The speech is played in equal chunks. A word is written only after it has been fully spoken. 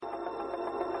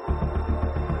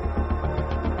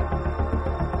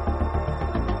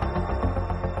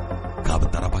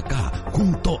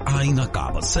Junto a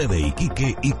INACAP, sede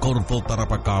Iquique y Corfo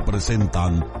Tarapacá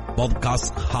presentan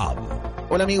Podcast Hub.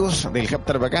 Hola amigos del Hub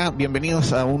Tarapacá,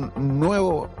 bienvenidos a un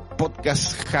nuevo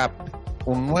Podcast Hub,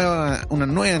 una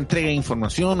nueva entrega de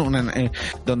información,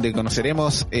 donde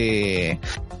conoceremos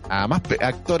a más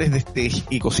actores de este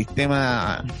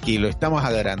ecosistema que lo estamos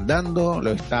agrandando,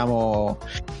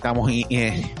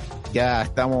 ya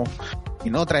estamos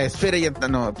en otra esfera, ya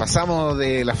pasamos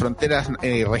de las fronteras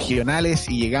regionales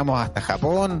y llegamos hasta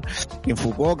Japón, en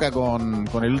Fukuoka con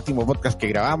el último podcast que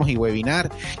grabamos y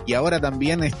webinar, y ahora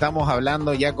también estamos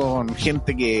hablando ya con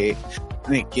gente que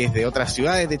es de otras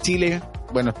ciudades de Chile,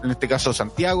 bueno, en este caso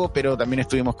Santiago, pero también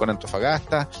estuvimos con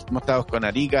Antofagasta, hemos estado con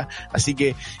Arica, así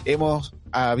que hemos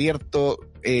abierto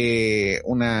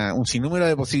un sinnúmero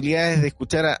de posibilidades de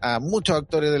escuchar a muchos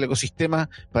actores del ecosistema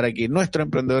para que nuestros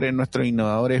emprendedores, nuestros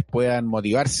innovadores puedan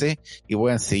motivarse y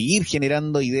puedan seguir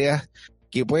generando ideas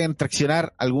que pueden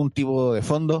traccionar algún tipo de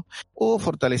fondo o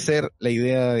fortalecer la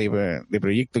idea de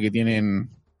proyecto que tienen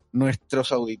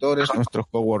nuestros auditores, nuestros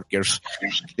coworkers.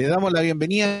 Le damos la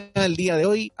bienvenida el día de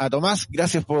hoy a Tomás.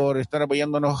 Gracias por estar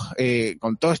apoyándonos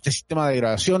con todo este sistema de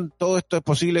grabación. Todo esto es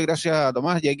posible gracias a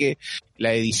Tomás, ya que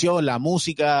la edición, la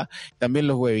música, también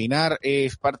los webinars,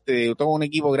 es parte de todo un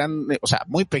equipo grande, o sea,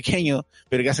 muy pequeño,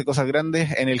 pero que hace cosas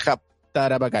grandes en el Hub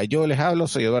Tarapacá. Yo les hablo,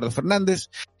 soy Eduardo Fernández,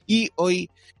 y hoy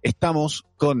estamos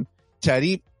con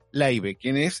Charif Laibe,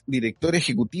 quien es director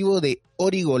ejecutivo de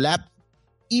Origo Lab.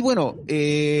 Y bueno,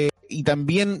 y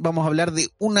también vamos a hablar de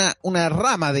una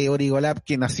rama de Origo Lab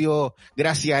que nació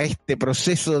gracias a este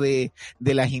proceso de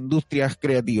las industrias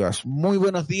creativas. Muy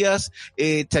buenos días,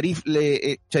 Charif,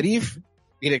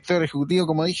 director ejecutivo,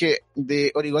 como dije,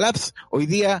 de Origo Labs. Hoy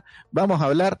día vamos a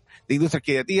hablar de industrias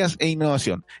creativas e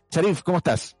innovación. Charif, ¿cómo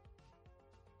estás?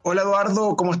 Hola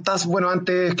Eduardo, ¿cómo estás? Bueno,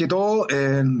 antes que todo,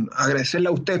 agradecerle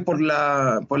a ustedes por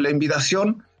la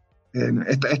invitación.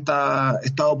 Esta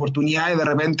oportunidad de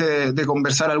repente de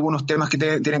conversar algunos temas que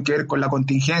tienen que ver con la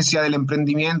contingencia del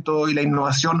emprendimiento y la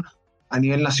innovación a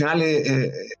nivel nacional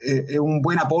es un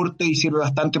buen aporte y sirve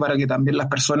bastante para que también las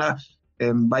personas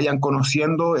vayan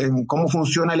conociendo cómo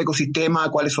funciona el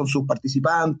ecosistema, cuáles son sus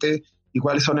participantes y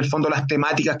cuáles son en el fondo las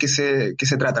temáticas que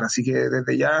se tratan. Así que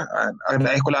desde ya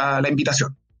agradezco la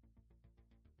invitación.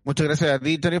 Muchas gracias a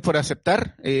ti, Charif, por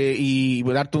aceptar y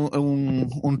por darte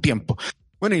un tiempo.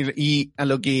 Bueno, y a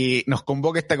lo que nos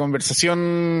convoca esta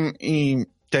conversación,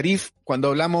 Charif, cuando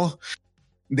hablamos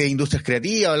de industrias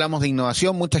creativas, hablamos de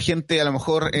innovación, mucha gente a lo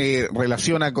mejor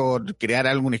relaciona con crear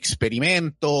algún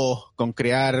experimento, con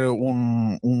crear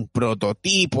un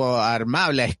prototipo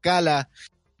armable a escala,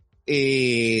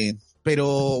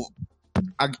 pero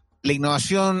la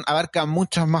innovación abarca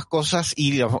muchas más cosas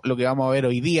y lo que vamos a ver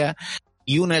hoy día,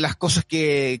 y una de las cosas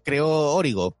que creó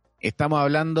Origo. Estamos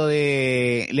hablando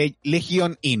de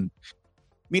Legion In.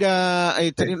 Mira,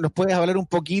 ¿nos puedes hablar un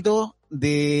poquito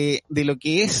de lo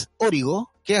que es Origo?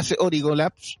 ¿Qué hace Origo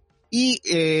Labs? Y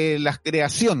la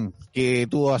creación que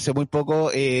tuvo hace muy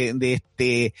poco de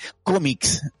este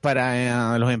cómics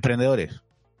para los emprendedores.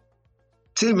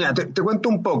 Sí, mira, te cuento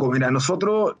un poco. Mira,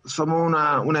 nosotros somos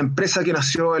una empresa que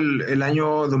nació el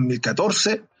año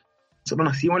 2014. Nosotros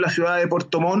nacimos en la ciudad de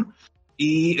Puerto Montt.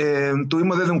 Y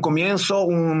tuvimos desde un comienzo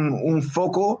un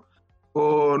foco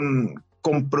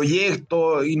con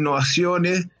proyectos,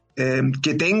 innovaciones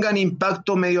que tengan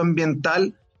impacto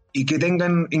medioambiental y que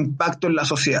tengan impacto en la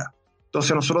sociedad.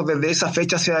 Entonces nosotros desde esa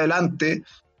fecha hacia adelante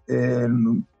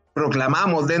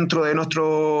proclamamos dentro de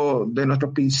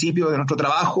nuestros principios, de nuestro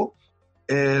trabajo,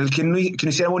 que no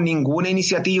hiciéramos ninguna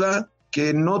iniciativa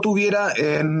que no tuviera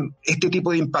este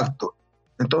tipo de impacto.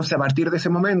 Entonces a partir de ese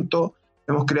momento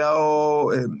hemos creado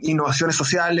innovaciones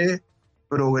sociales,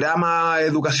 programas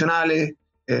educacionales,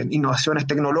 innovaciones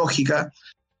tecnológicas,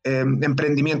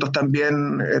 emprendimientos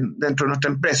también dentro de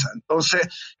nuestra empresa. Entonces,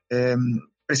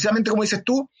 precisamente como dices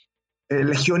tú,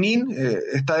 Legionin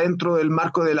está dentro del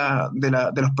marco de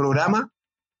los programas,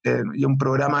 y un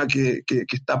programa que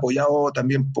está apoyado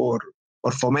también por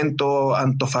Fomento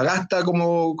Antofagasta,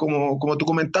 como tú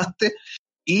comentaste,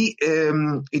 y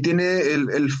tiene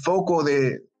el foco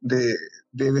de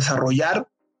desarrollar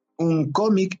un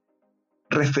cómic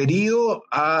referido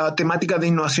a temáticas de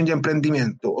innovación y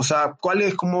emprendimiento. O sea, ¿cuál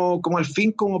es como el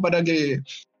fin, como para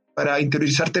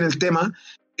interiorizarte en el tema?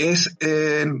 Es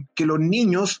que los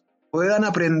niños puedan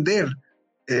aprender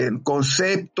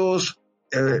conceptos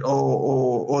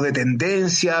o de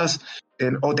tendencias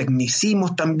o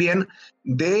tecnicismos también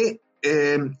de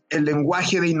el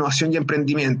lenguaje de innovación y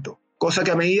emprendimiento. Cosa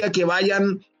que a medida que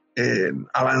vayan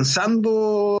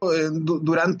avanzando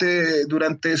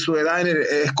durante su edad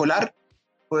escolar,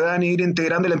 puedan ir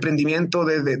integrando el emprendimiento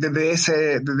desde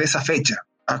esa fecha.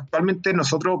 Actualmente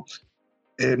nosotros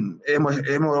hemos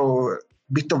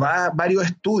visto varios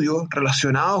estudios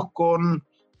relacionados con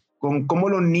cómo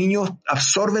los niños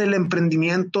absorben el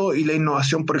emprendimiento y la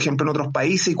innovación, por ejemplo, en otros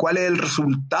países, y cuál es el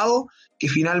resultado que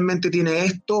finalmente tiene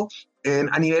esto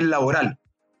a nivel laboral.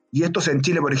 Y estos en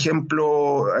Chile, por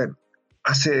ejemplo, en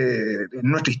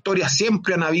nuestra historia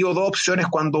siempre han habido dos opciones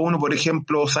cuando uno, por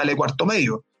ejemplo, sale cuarto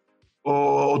medio.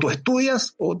 O tú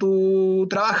estudias o tú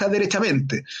trabajas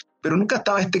derechamente. Pero nunca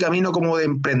estaba este camino como de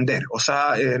emprender. O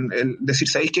sea, el decir,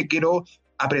 ¿sabéis que quiero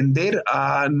aprender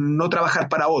a no trabajar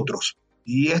para otros?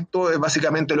 Y esto es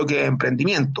básicamente lo que es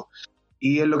emprendimiento.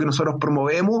 Y es lo que nosotros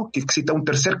promovemos, que exista un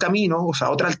tercer camino, o sea,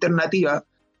 otra alternativa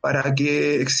para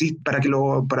que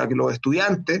los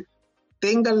estudiantes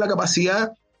tengan la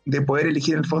capacidad de poder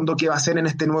elegir en el fondo qué va a hacer en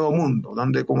este nuevo mundo,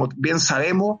 donde, como bien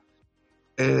sabemos,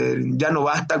 ya no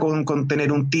basta con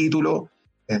tener un título,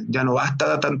 ya no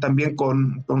basta también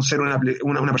con ser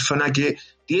una persona que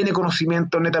tiene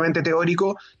conocimiento netamente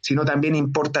teórico, sino también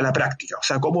importa la práctica. O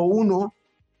sea, cómo uno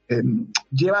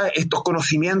lleva estos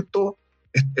conocimientos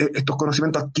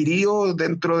adquiridos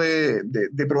dentro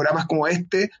de programas como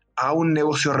este a un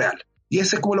negocio real. Y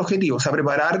ese es como el objetivo, o sea,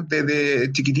 preparar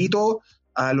desde chiquitito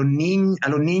a los niños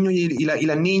y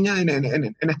las niñas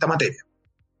en esta materia.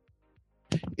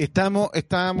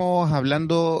 Estábamos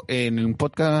hablando en un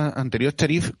podcast anterior,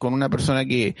 Sharif, con una persona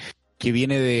que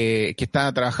que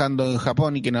estaba trabajando en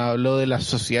Japón y que nos habló de las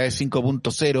sociedades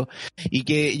 5.0 y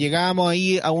que llegábamos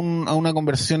ahí a una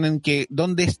conversación en que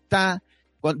dónde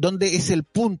es el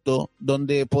punto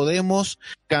donde podemos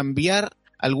cambiar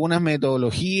algunas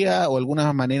metodologías o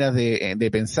algunas maneras de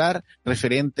pensar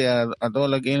referente a todo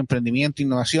lo que es emprendimiento,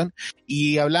 innovación,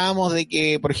 y hablábamos de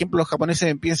que, por ejemplo, los japoneses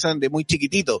empiezan de muy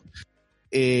chiquititos,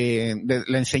 de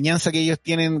la enseñanza que ellos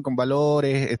tienen con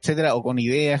valores, etcétera, o con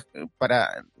ideas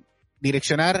para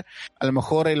direccionar a lo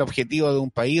mejor el objetivo de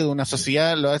un país o de una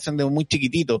sociedad, lo hacen de muy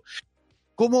chiquitito.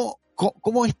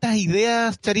 ¿Cómo estas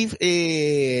ideas, Sharif,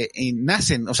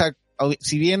 nacen? O sea,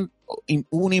 si bien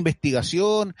hubo una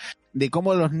investigación de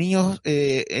cómo los niños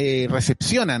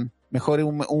recepcionan mejor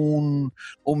un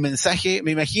mensaje,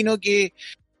 me imagino que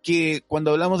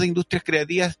cuando hablamos de industrias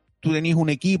creativas, tú tenés un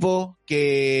equipo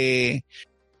que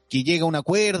llega a un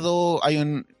acuerdo,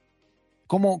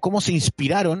 ¿cómo se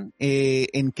inspiraron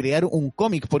en crear un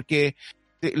cómic? Porque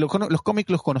los cómics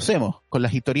los conocemos, con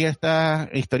las historietas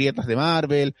de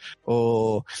Marvel,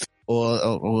 o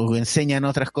enseñan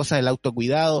otras cosas del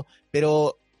autocuidado,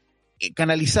 pero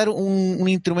canalizar un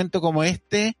instrumento como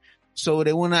este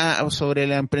sobre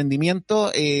el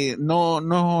emprendimiento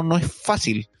no es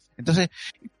fácil. Entonces,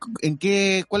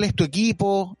 ¿cuál es tu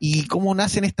equipo y cómo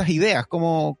nacen estas ideas?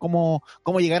 ¿Cómo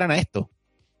llegaron a esto?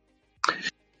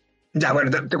 Ya,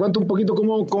 bueno, te cuento un poquito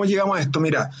cómo llegamos a esto.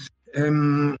 Mira,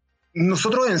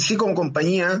 nosotros en sí como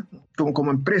compañía,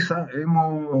 como empresa,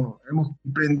 hemos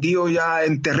emprendido ya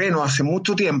en terreno hace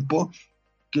mucho tiempo,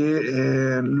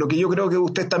 que lo que yo creo que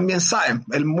ustedes también saben,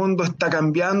 el mundo está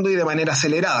cambiando y de manera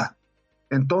acelerada.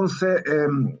 Entonces,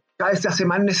 cada vez se hace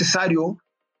más necesario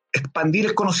expandir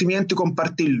el conocimiento y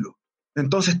compartirlo.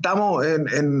 Entonces estamos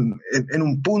en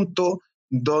un punto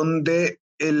donde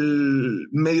el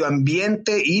medio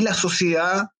ambiente y la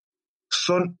sociedad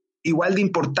son igual de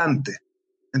importantes.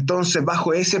 Entonces,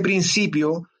 bajo ese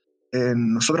principio,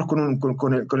 nosotros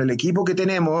con el equipo que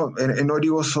tenemos, en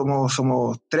Origo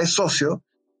somos 3 socios.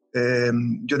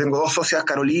 Yo tengo 2 socias,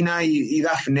 Carolina y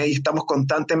Dafne, y estamos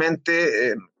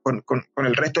constantemente con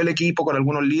el resto del equipo, con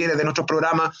algunos líderes de nuestros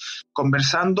programas,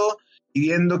 conversando y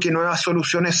viendo qué nuevas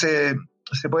soluciones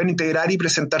se pueden integrar y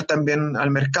presentar también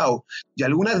al mercado. Y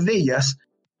algunas de ellas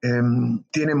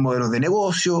tienen modelos de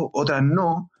negocio, otras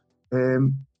no,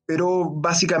 pero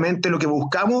básicamente lo que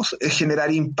buscamos es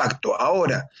generar impacto.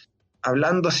 Ahora,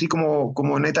 hablando así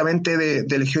como netamente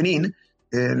de Legionin,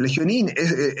 Legionin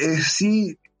en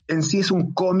sí es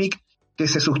un cómic que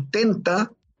se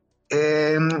sustenta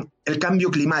en el cambio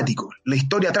climático. La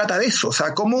historia trata de eso, o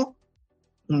sea, cómo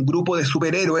un grupo de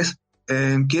superhéroes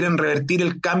quieren revertir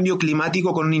el cambio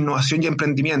climático con innovación y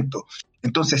emprendimiento.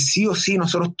 Entonces, sí o sí,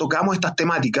 nosotros tocamos estas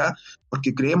temáticas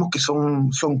porque creemos que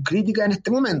son críticas en este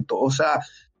momento. O sea,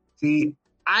 si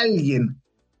alguien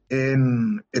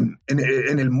en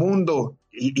el mundo,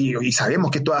 y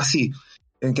sabemos que esto es así,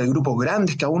 en que hay grupos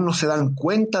grandes que aún no se dan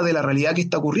cuenta de la realidad que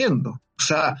está ocurriendo. O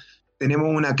sea, tenemos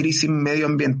una crisis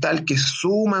medioambiental que es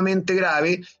sumamente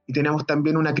grave y tenemos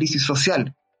también una crisis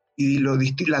social. Y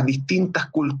las distintas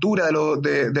culturas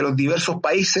de los diversos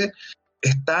países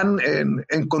están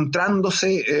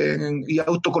encontrándose y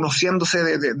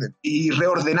autoconociéndose y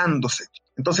reordenándose.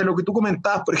 Entonces, lo que tú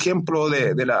comentabas, por ejemplo,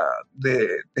 de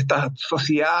esta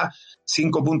sociedad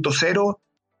 5.0,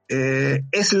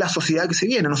 es la sociedad que se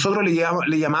viene. Nosotros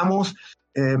le llamamos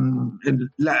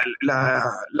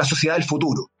la sociedad del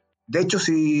futuro. De hecho,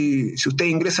 si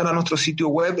ustedes ingresan a nuestro sitio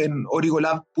web en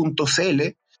origolab.cl,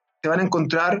 se van a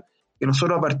encontrar que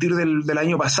nosotros a partir del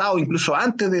año pasado, incluso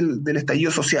antes del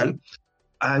estallido social,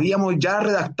 habíamos ya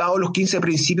redactado los 15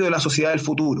 principios de la sociedad del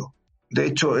futuro. De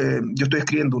hecho, yo estoy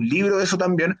escribiendo un libro de eso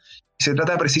también, y se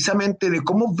trata precisamente de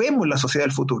cómo vemos la sociedad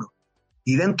del futuro.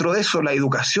 Y dentro de eso, la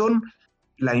educación,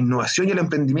 la innovación y el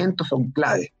emprendimiento son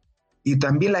clave. Y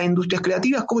también las industrias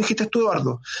creativas, como dijiste tú,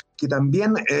 Eduardo, que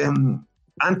también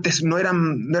antes no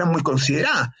eran muy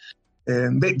consideradas.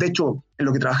 De hecho, en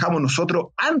lo que trabajamos nosotros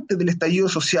antes del estallido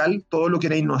social, todo lo que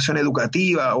era innovación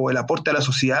educativa o el aporte a la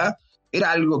sociedad,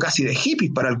 era algo casi de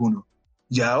hippies para algunos.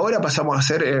 Y ahora pasamos a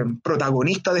ser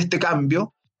protagonistas de este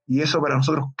cambio, y eso para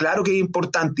nosotros claro que es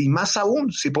importante, y más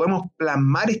aún si podemos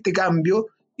plasmar este cambio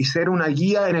y ser una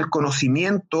guía en el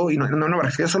conocimiento, y no me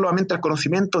refiero solamente al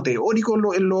conocimiento teórico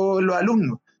en los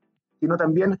alumnos, sino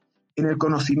también en el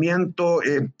conocimiento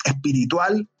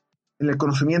espiritual, en el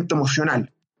conocimiento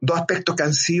emocional. Dos aspectos que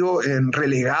han sido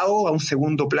relegados a un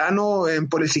segundo plano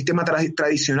por el sistema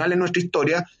tradicional en nuestra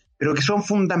historia, pero que son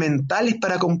fundamentales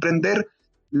para comprender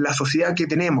la sociedad que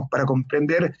tenemos, para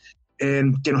comprender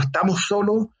que no estamos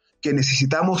solos, que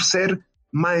necesitamos ser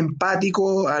más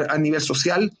empáticos a nivel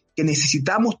social, que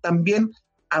necesitamos también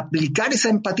aplicar esa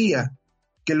empatía,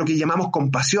 que es lo que llamamos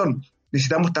compasión.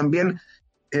 Necesitamos también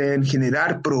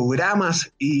generar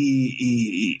programas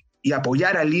y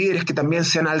apoyar a líderes que también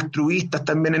sean altruistas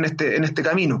también en este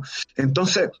camino.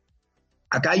 Entonces,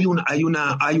 acá hay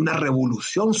una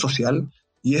revolución social,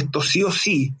 y esto sí o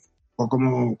sí, o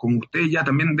como ustedes ya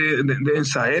también deben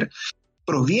saber,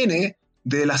 proviene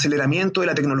del aceleramiento de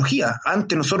la tecnología.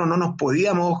 Antes nosotros no nos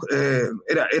podíamos,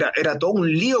 era todo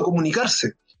un lío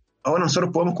comunicarse. Ahora nosotros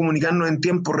podemos comunicarnos en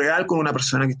tiempo real con una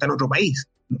persona que está en otro país.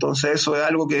 Entonces eso es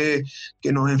algo que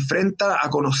nos enfrenta a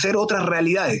conocer otras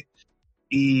realidades.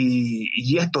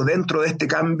 Y esto dentro de este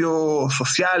cambio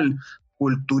social,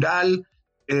 cultural,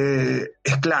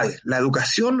 es clave. La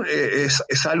educación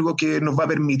es algo que nos va a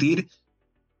permitir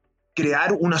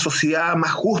crear una sociedad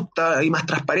más justa y más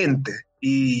transparente.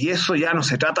 Y eso ya no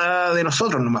se trata de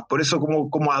nosotros nomás. Por eso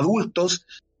como adultos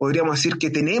podríamos decir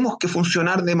que tenemos que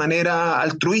funcionar de manera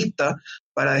altruista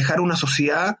para dejar una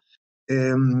sociedad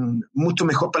mucho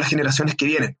mejor para las generaciones que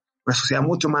vienen. Una sociedad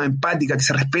mucho más empática, que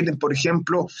se respeten, por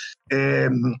ejemplo,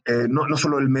 no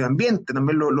solo el medio ambiente,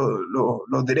 también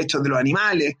los derechos de los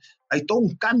animales. Hay todo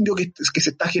un cambio que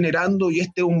se está generando, y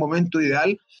este es un momento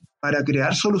ideal para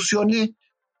crear soluciones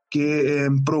que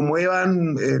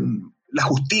promuevan la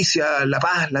justicia, la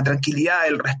paz, la tranquilidad,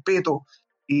 el respeto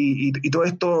y todos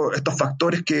estos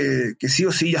factores que sí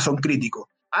o sí ya son críticos.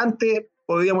 Antes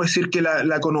podríamos decir que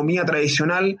la economía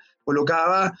tradicional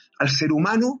colocaba al ser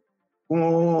humano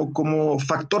como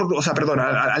factor,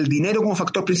 al dinero como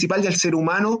factor principal y al ser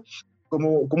humano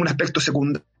como un aspecto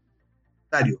secundario.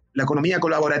 La economía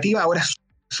colaborativa ahora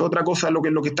es otra cosa, lo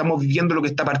que estamos viviendo, lo que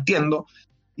está partiendo,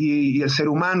 y el ser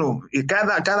humano, y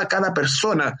cada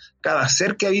persona, cada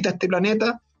ser que habita este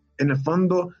planeta, en el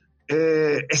fondo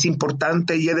es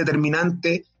importante y es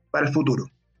determinante para el futuro.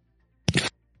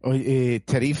 Oye,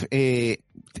 Charif,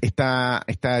 está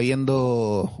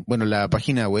viendo, bueno, la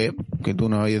página web que tú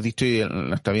nos habías dicho, y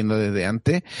la está viendo desde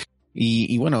antes,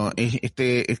 y bueno,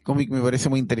 este cómic me parece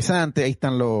muy interesante. Ahí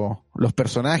están los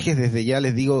personajes. Desde ya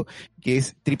les digo que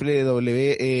es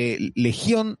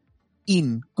www.legionin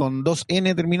con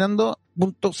 2N terminando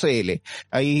 .cl.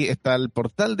 Ahí está el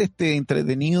portal de este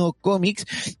entretenido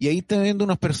cómics, y ahí están viendo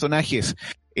unos personajes,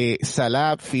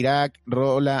 Salab, Firak,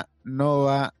 Rola,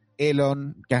 Nova,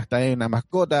 Elon, que hasta es una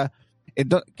mascota.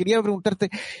 Entonces, quería preguntarte,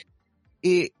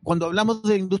 cuando hablamos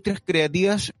de industrias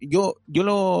creativas, yo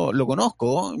lo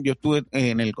conozco. Yo estuve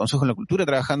en el Consejo de la Cultura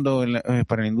trabajando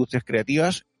para industrias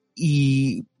creativas,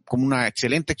 y como una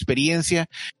excelente experiencia,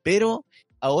 pero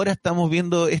ahora estamos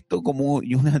viendo esto como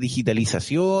una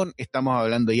digitalización. Estamos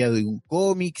hablando ya de un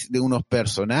cómics, de unos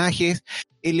personajes.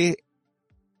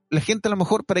 La gente, a lo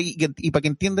mejor, para que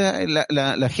entienda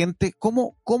la gente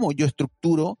cómo yo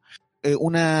estructuro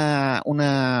una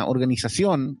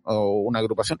organización o una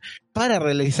agrupación para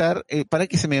realizar, para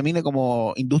que se me denomine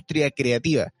como industria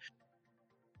creativa.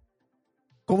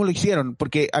 ¿Cómo lo hicieron?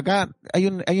 Porque acá hay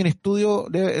un estudio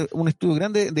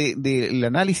grande del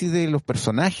análisis de los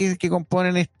personajes que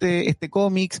componen este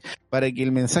cómics, para que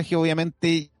el mensaje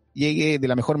obviamente llegue de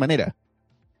la mejor manera.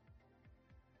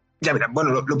 Ya, mira,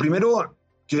 bueno, lo primero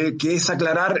que es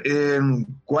aclarar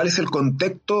cuál es el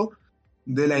contexto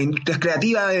de las industrias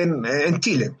creativas en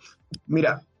Chile.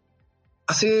 Mira,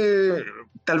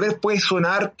 tal vez puede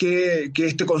sonar que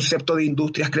este concepto de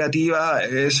industrias creativas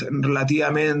es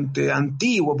relativamente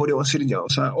antiguo, podríamos decir yo. O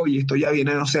sea, oye, esto ya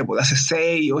viene, no sé, pues hace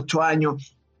 6, 8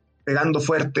 años pegando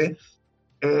fuerte,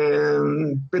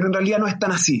 pero en realidad no es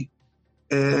tan así.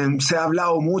 Se ha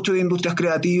hablado mucho de industrias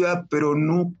creativas, pero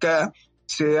nunca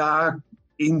se ha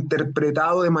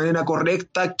interpretado de manera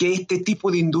correcta que este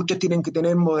tipo de industrias tienen que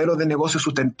tener modelos de negocio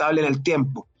sustentables en el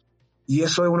tiempo. Y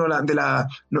eso es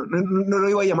no lo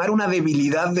iba a llamar una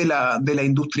debilidad de la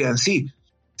industria en sí,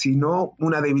 sino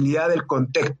una debilidad del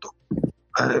contexto.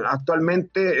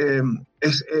 Actualmente,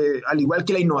 al igual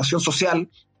que la innovación social,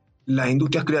 las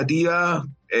industrias creativas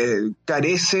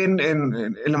carecen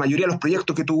en la mayoría de los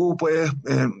proyectos que tú puedes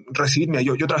recibir. Mira,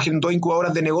 yo trabajé en 2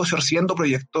 incubadoras de negocio recibiendo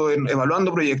proyectos,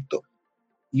 evaluando proyectos,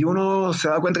 y uno se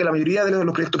da cuenta que la mayoría de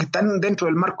los proyectos que están dentro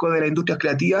del marco de la industria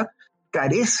creativa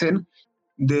carecen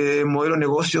de modelos de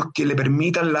negocios que le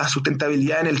permitan la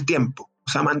sustentabilidad en el tiempo. O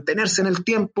sea, mantenerse en el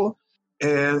tiempo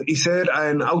y ser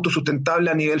autosustentable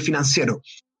a nivel financiero.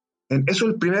 Eso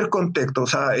es el primer contexto. O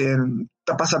sea,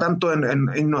 pasa tanto en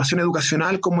innovación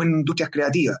educacional como en industrias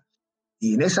creativas.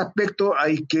 Y en ese aspecto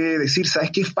hay que decir,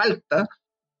 ¿sabes qué falta?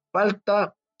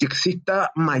 Falta que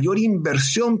exista mayor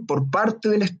inversión por parte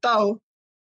del Estado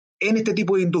en este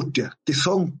tipo de industrias, que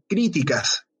son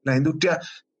críticas. La industria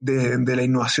de la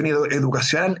innovación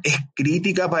educacional es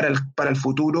crítica para el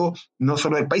futuro, no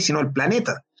solo del país, sino del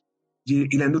planeta.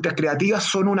 Y las industrias creativas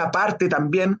son una parte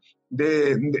también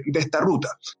de esta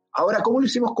ruta. Ahora, ¿cómo lo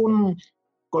hicimos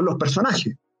con los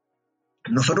personajes?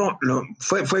 Nosotros,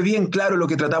 fue bien claro lo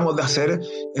que tratamos de hacer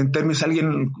en términos, si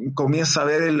alguien comienza a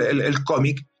ver el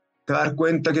cómic, te vas a dar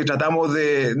cuenta que tratamos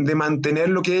de mantener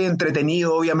lo que es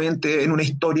entretenido, obviamente, en una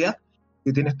historia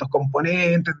que tiene estos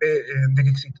componentes de que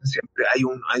existen siempre.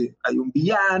 Hay un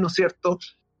villano, ¿cierto?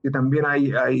 Que también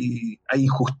hay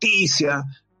injusticia.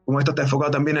 Como esto está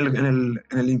enfocado también en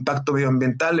el impacto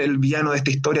medioambiental, el villano de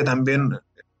esta historia también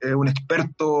es un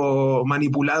experto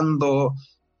manipulando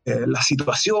las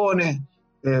situaciones,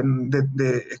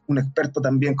 un experto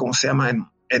también, ¿cómo se llama?, en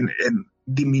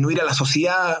disminuir a la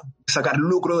sociedad, sacar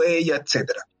lucro de ella,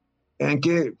 etcétera.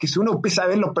 Que si uno empieza a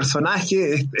ver los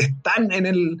personajes, están en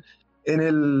el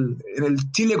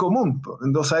Chile común.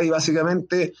 Entonces ahí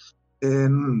básicamente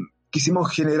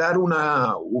quisimos generar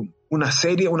una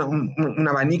serie, un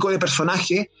abanico de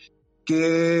personajes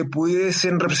que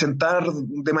pudiesen representar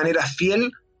de manera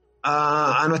fiel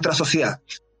a nuestra sociedad.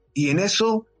 Y en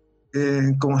eso,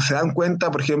 como se dan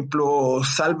cuenta, por ejemplo,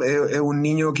 Salv es un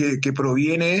niño que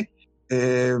proviene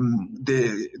de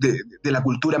la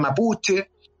cultura mapuche.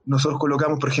 Nosotros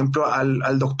colocamos, por ejemplo,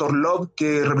 al Dr. Love,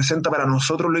 que representa para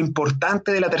nosotros lo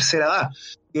importante de la tercera edad,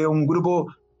 que es un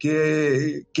grupo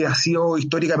que ha sido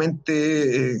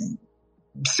históricamente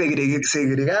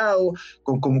segregado,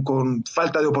 con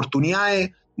falta de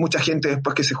oportunidades. Mucha gente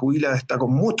después que se jubila está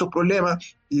con muchos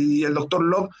problemas, y el Dr.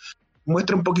 Love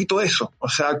muestra un poquito eso, o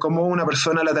sea, cómo una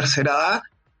persona de la tercera edad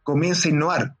comienza a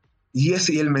innovar. Y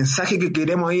el mensaje que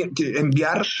queremos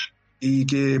enviar, y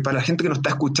que para la gente que nos está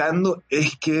escuchando,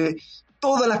 es que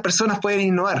todas las personas pueden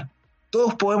innovar,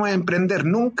 todos podemos emprender,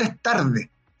 nunca es tarde,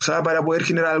 o sea, para poder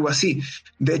generar algo así.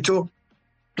 De hecho,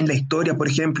 en la historia, por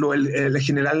ejemplo,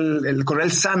 el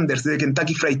coronel Sanders de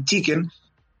Kentucky Fried Chicken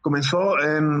comenzó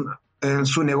en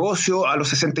su negocio a los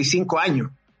 65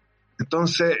 años.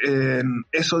 Entonces,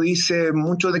 eso dice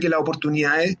mucho de que las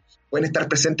oportunidades pueden estar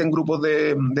presentes en grupos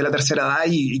de la tercera edad,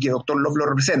 y que Dr. Love lo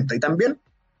representa. Y también,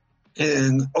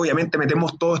 obviamente,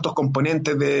 metemos todos estos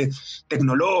componentes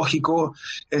tecnológicos.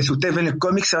 Si ustedes ven el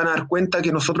cómic, se van a dar cuenta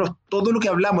que nosotros, todo lo que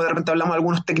hablamos, de repente hablamos de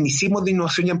algunos tecnicismos de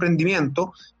innovación y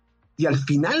emprendimiento, y al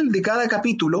final de cada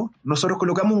capítulo nosotros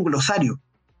colocamos un glosario.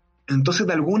 Entonces,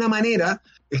 de alguna manera,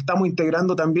 estamos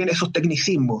integrando también esos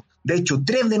tecnicismos. De hecho,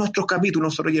 3 de nuestros capítulos,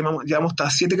 nosotros llevamos hasta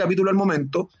 7 capítulos al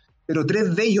momento, pero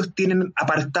 3 de ellos tienen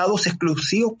apartados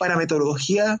exclusivos para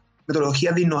metodologías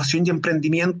de innovación y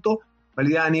emprendimiento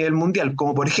validadas a nivel mundial.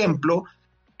 Como por ejemplo,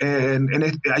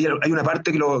 hay una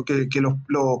parte que los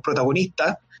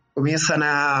protagonistas comienzan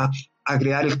a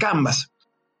crear el canvas,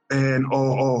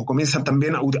 o comienzan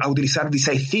también a utilizar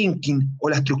design thinking o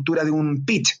la estructura de un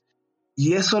pitch.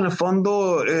 Y eso, en el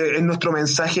fondo, es nuestro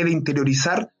mensaje de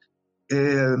interiorizar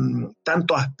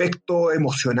tanto aspectos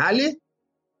emocionales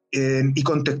y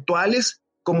contextuales,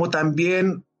 como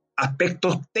también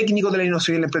aspectos técnicos de la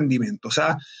innovación y el emprendimiento. O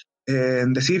sea,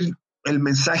 decir el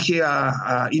mensaje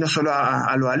y no solo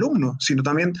a los alumnos, sino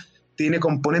también tiene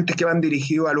componentes que van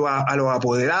dirigidos a los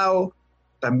apoderados,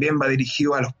 también va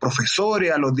dirigido a los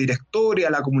profesores, a los directores, a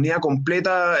la comunidad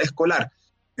completa escolar.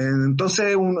 Entonces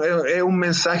es un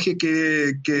mensaje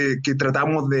que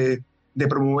tratamos de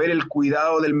promover el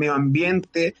cuidado del medio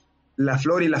ambiente, la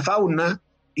flora y la fauna,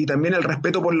 y también el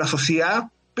respeto por la sociedad,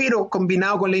 pero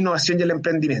combinado con la innovación y el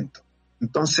emprendimiento.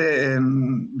 Entonces,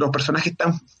 los personajes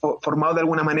están formados de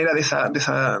alguna manera de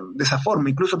esa forma.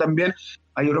 Incluso también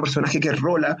hay otro personaje que es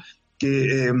Rola,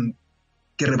 que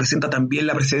representa también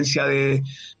la presencia de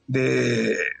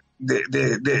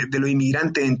los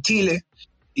inmigrantes en Chile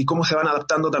y cómo se van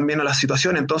adaptando también a la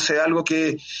situación. Entonces, algo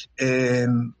que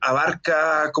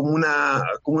abarca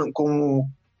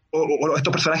o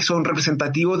estos personajes son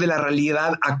representativos de la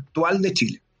realidad actual de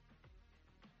Chile.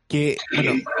 Que,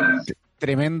 bueno,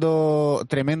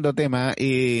 tremendo tema,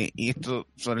 y esto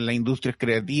sobre las industrias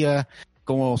creativas,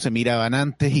 cómo se miraban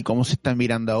antes y cómo se están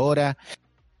mirando ahora.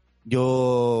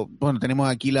 Tenemos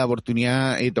aquí la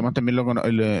oportunidad, Tomás también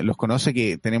los conoce,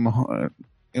 que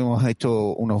hemos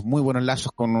hecho unos muy buenos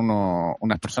lazos con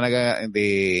unas personas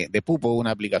de Pupo,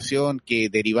 una aplicación que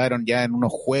derivaron ya en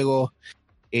unos juegos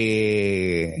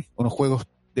de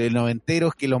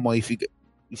noventeros que los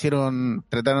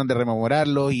trataron de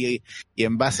rememorarlos y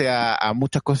en base a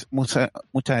muchas cosas, muchas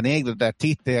anécdotas,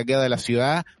 chistes de acá de la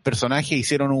ciudad, personajes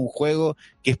hicieron un juego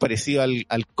que es parecido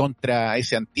al Contra,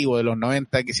 ese antiguo de los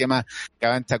 90 que se llama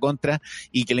Cabancha Contra,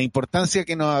 y que la importancia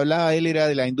que nos hablaba él era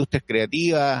de las industrias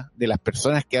creativas, de las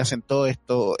personas que hacen todo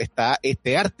esto,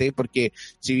 este arte, porque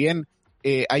si bien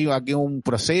hay aquí un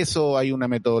proceso, hay una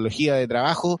metodología de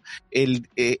trabajo,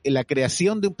 la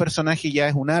creación de un personaje ya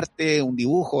es un arte, un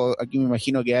dibujo. Aquí me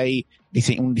imagino que hay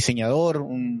un diseñador,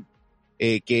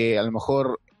 que a lo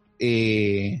mejor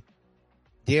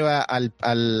lleva a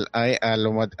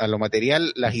lo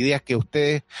material las ideas que a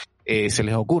ustedes se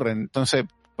les ocurren. Entonces,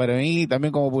 para mí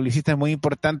también como publicista es muy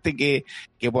importante que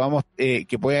podamos,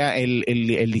 que pueda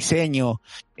el diseño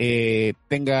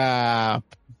tenga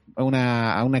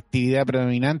una actividad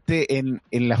predominante en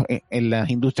las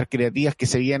industrias creativas que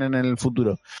se vienen en el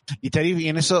futuro. Y Charif, y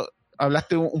en eso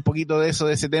hablaste un poquito de eso,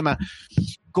 de ese tema.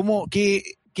 ¿Cómo,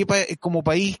 como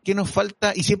país, qué nos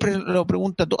falta? Y siempre lo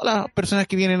pregunto a todas las personas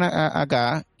que vienen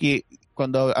acá, que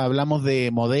cuando hablamos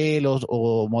de modelos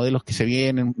o modelos que se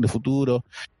vienen de futuro,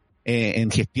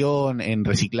 en gestión, en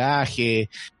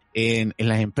reciclaje, en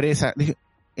las empresas,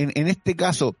 en este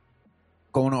caso,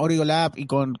 con Origo Lab y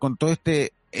con todo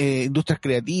industrias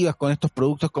creativas, con estos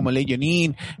productos como el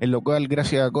Leyonin, en lo cual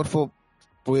gracias a Corfo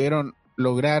pudieron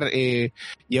lograr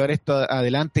llevar esto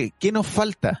adelante. ¿Qué nos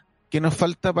falta? ¿Qué nos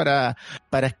falta para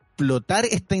explotar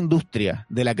esta industria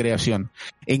de la creación?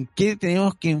 ¿En qué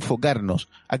tenemos que enfocarnos?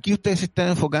 Aquí ustedes se están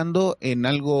enfocando en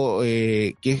algo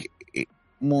que es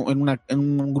en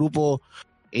un grupo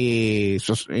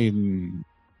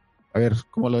a ver,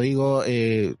 ¿cómo lo digo?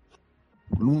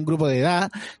 Un grupo de edad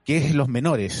que es los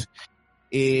menores.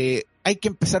 Hay que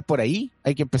empezar por ahí,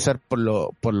 hay que empezar por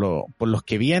los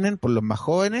que vienen, por los más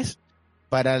jóvenes,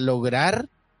 para lograr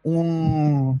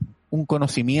un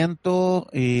conocimiento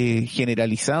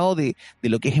generalizado de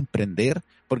lo que es emprender,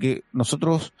 porque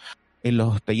nosotros en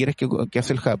los talleres que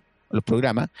hace el Hub, los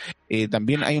programas,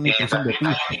 también hay una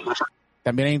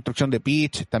instrucción de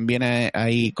pitch, también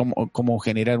hay cómo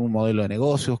generar un modelo de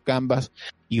negocios, Canvas,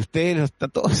 y ustedes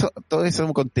todo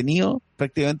ese contenido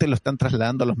prácticamente lo están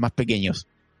trasladando a los más pequeños.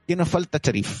 ¿Qué nos falta,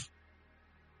 Charif?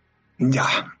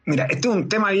 Ya, mira, este es un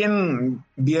tema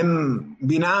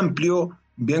bien amplio,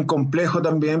 bien complejo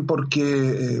también,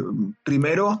 porque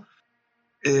primero,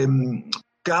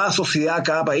 cada sociedad,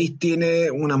 cada país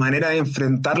tiene una manera de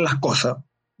enfrentar las cosas,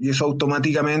 y eso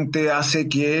automáticamente hace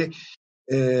que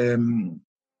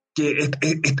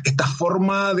esta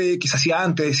forma que se hacía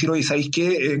antes, de decir, oye, ¿sabéis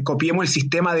qué? Copiemos el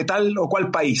sistema de tal o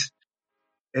cual país.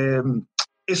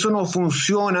 Eso no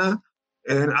funciona,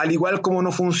 al igual como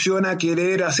no funciona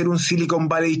querer hacer un Silicon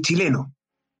Valley chileno.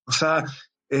 O sea,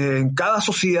 cada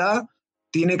sociedad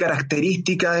tiene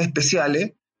características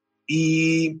especiales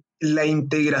y la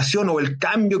integración o el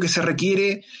cambio que se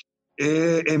requiere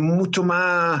es mucho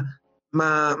más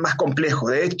complejo.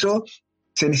 De hecho,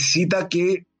 se necesita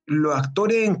que los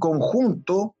actores en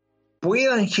conjunto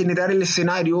puedan generar el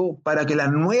escenario para que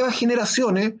las nuevas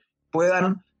generaciones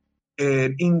puedan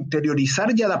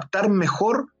interiorizar y adaptar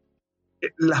mejor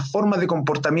las formas de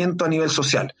comportamiento a nivel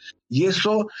social. Y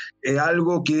eso es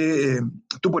algo que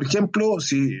tú, por ejemplo,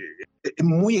 si es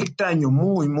muy extraño,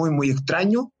 muy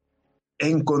extraño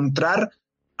encontrar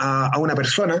a una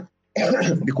persona,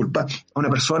 a una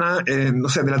persona, no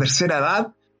sé, de la tercera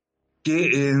edad,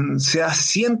 que sea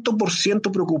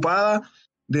 100% preocupada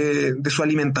de su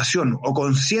alimentación o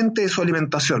consciente de su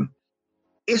alimentación.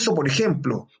 Eso, por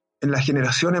ejemplo, en las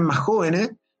generaciones más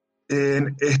jóvenes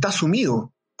está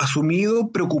asumido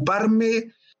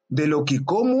preocuparme de lo que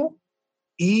como,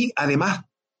 y además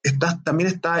también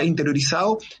está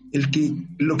interiorizado el que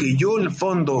lo que yo en el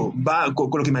fondo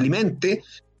con lo que me alimente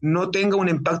no tenga un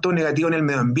impacto negativo en el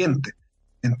medio ambiente.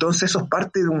 Entonces eso es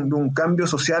parte de un cambio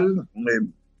social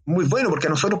muy bueno, porque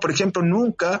a nosotros, por ejemplo,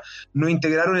 nunca nos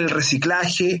integraron el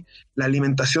reciclaje, la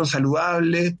alimentación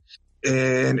saludable,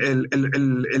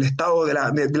 el estado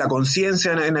de la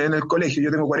conciencia en el colegio.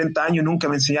 Yo tengo 40 años y nunca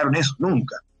me enseñaron eso,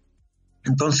 nunca.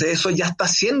 Entonces eso ya está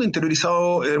siendo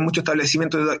interiorizado en muchos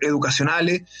establecimientos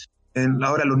educacionales.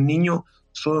 Ahora los niños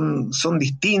son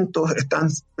distintos, están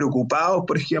preocupados,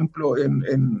 por ejemplo,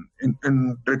 en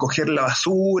recoger la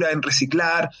basura, en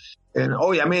reciclar.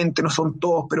 Obviamente no son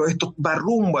todos, pero esto va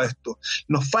rumbo a esto.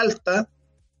 Nos falta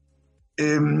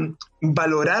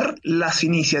valorar las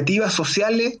iniciativas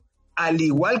sociales al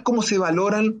igual como se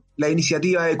valoran las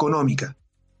iniciativas económicas.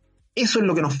 Eso es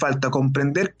lo que nos falta,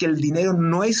 comprender que el dinero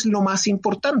no es lo más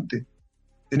importante.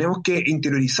 Tenemos que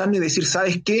interiorizarnos y decir,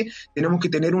 ¿sabes qué? Tenemos que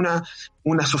tener una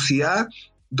sociedad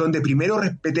donde primero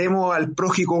respetemos al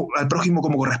prójimo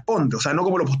como corresponde, o sea, no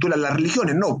como lo postulan las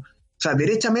religiones, no. O sea,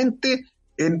 derechamente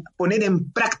poner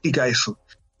en práctica eso.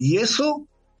 Y eso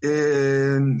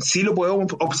sí lo podemos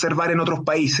observar en otros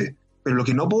países. Pero lo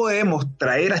que no podemos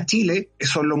traer a Chile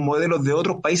son los modelos de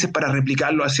otros países para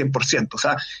replicarlo al 100%. O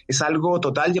sea, es algo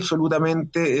total y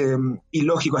absolutamente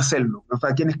ilógico hacerlo. O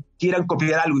sea, quienes quieran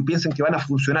copiar algo y piensen que van a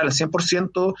funcionar al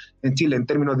 100% en Chile en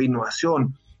términos de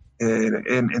innovación,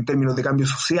 en términos de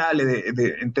cambios sociales,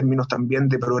 en términos también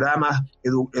de programas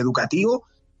educativos,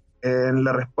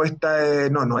 la respuesta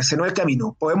es no, ese no es el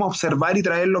camino. Podemos observar y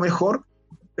traer lo mejor,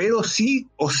 pero sí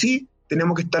o sí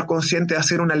tenemos que estar conscientes de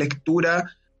hacer una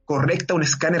lectura correcta, un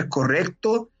escáner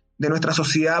correcto de nuestra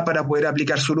sociedad para poder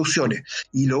aplicar soluciones.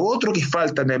 Y lo otro que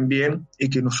falta también, y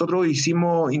que nosotros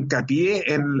hicimos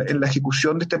hincapié en la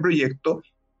ejecución de este proyecto,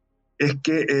 es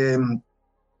que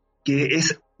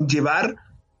es llevar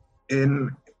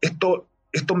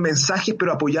estos mensajes,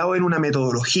 pero apoyados en una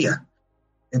metodología.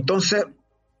 Entonces,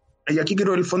 y aquí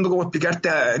quiero en el fondo como explicarte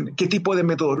qué tipo de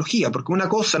metodología, porque una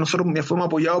cosa, nosotros fuimos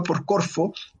apoyados por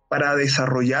Corfo para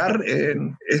desarrollar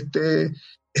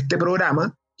este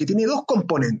programa, que tiene dos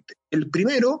componentes. El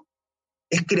primero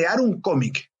es crear un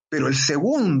cómic, pero el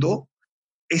segundo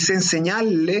es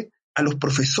enseñarle a los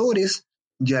profesores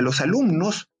y a los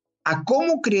alumnos a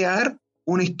cómo crear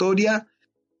una historia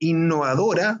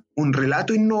innovadora, un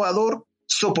relato innovador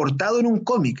soportado en un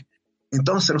cómic.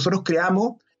 Entonces nosotros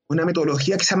creamos una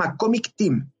metodología que se llama Comic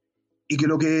Team, y que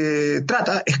lo que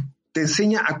trata es, te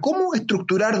enseña a cómo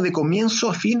estructurar de comienzo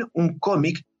a fin un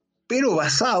cómic, pero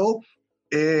basado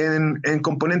en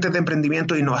componentes de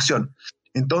emprendimiento e innovación.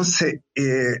 Entonces,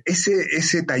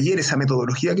 ese taller, esa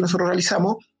metodología que nosotros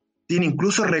realizamos, tiene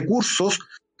incluso recursos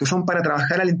que son para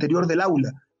trabajar al interior del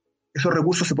aula. Esos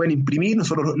recursos se pueden imprimir,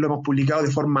 nosotros lo hemos publicado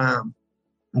de forma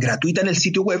gratuita en el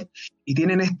sitio web, y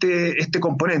tienen este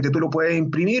componente, tú lo puedes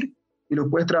imprimir y lo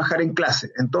puedes trabajar en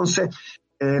clase. Entonces,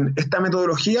 esta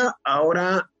metodología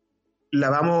ahora la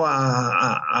vamos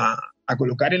a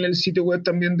colocar en el sitio web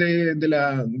también de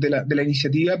la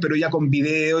iniciativa, pero ya con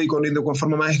video y con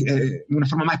forma una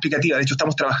forma más explicativa. De hecho,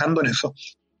 estamos trabajando en eso.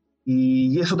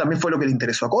 Y eso también fue lo que le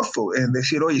interesó a Corfo, es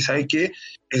decir, oye, ¿sabes qué?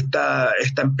 Esta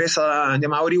empresa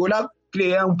llamada Origolab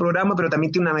crea un programa, pero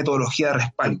también tiene una metodología de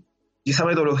respaldo. Y esa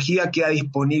metodología queda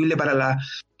disponible para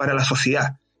la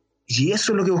sociedad. Y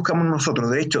eso es lo que buscamos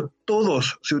nosotros. De hecho,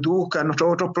 todos, si tú buscas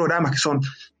nuestros otros programas,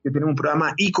 que tenemos un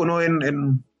programa ícono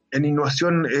en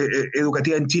innovación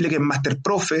educativa en Chile, que es Master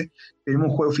Profe, tenemos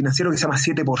un juego financiero que se llama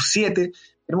 7x7,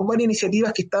 tenemos varias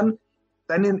iniciativas que están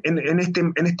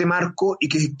en este marco y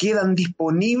que quedan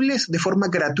disponibles de forma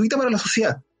gratuita para la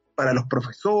sociedad, para los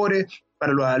profesores,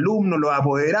 para los alumnos, los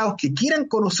apoderados que quieran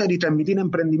conocer y transmitir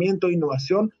emprendimiento e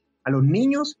innovación a los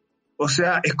niños. O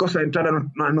sea, es cosa de entrar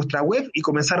a nuestra web y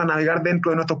comenzar a navegar dentro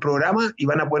de nuestros programas, y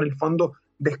van a poder en el fondo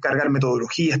descargar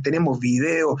metodologías, tenemos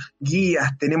videos,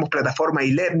 guías, tenemos plataformas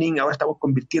e-learning. Ahora estamos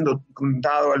convirtiendo,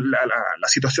 dado la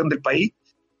situación del país,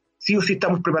 sí o sí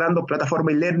estamos preparando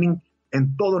plataforma e-learning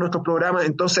en todos nuestros programas.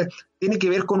 Entonces tiene que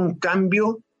ver con un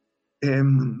cambio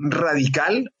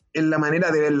radical en la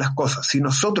manera de ver las cosas. Si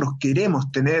nosotros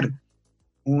queremos tener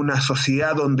una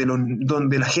sociedad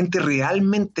donde la gente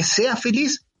realmente sea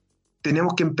feliz,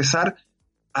 tenemos que empezar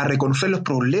a reconocer los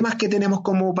problemas que tenemos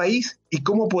como país y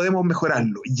cómo podemos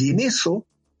mejorarlo. Y en eso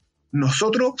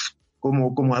nosotros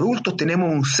como adultos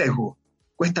tenemos un sesgo.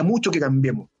 Cuesta mucho que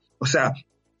cambiemos. O sea,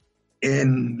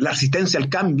 la resistencia al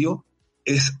cambio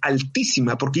es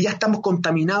altísima porque ya estamos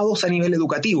contaminados a nivel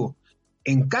educativo.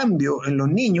 En cambio, en los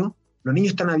niños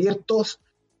están abiertos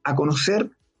a conocer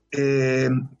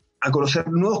a conocer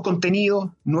nuevos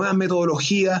contenidos, nuevas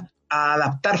metodologías, a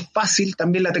adaptar fácil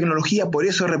también la tecnología. Por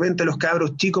eso de repente los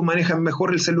cabros chicos manejan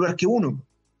mejor el celular que uno.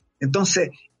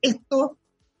 Entonces, esto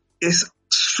es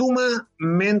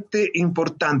sumamente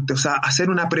importante, o sea, hacer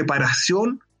una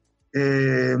preparación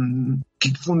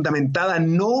fundamentada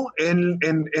no en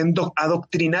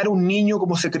adoctrinar a un niño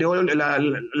como se creó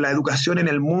la educación en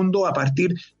el mundo a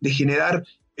partir de generar,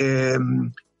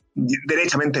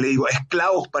 derechamente le digo,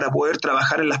 esclavos para poder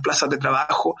trabajar en las plazas de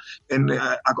trabajo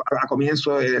a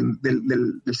comienzos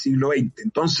del siglo XX.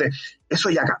 Entonces, eso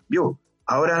ya cambió.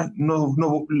 Ahora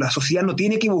la sociedad no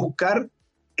tiene que buscar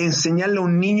enseñarle a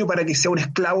un niño para que sea un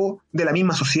esclavo de la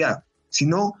misma sociedad,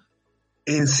 sino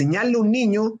enseñarle a un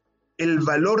niño el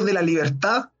valor de la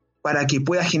libertad para que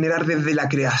pueda generar desde la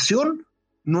creación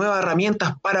nuevas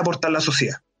herramientas para aportar a la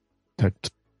sociedad. Exacto.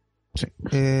 Sí.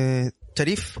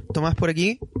 Sharif, Tomás por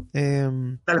aquí.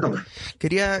 Dale, Tomás.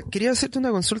 Quería hacerte una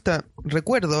consulta.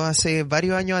 Recuerdo hace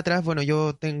varios años atrás, bueno,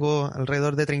 yo tengo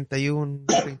alrededor de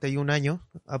 31 años,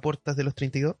 a puertas de los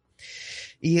 32,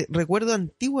 y recuerdo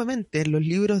antiguamente en los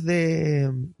libros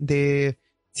de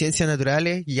ciencias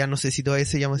naturales, y ya no sé si todavía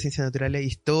se llama ciencias naturales,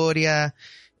 historia,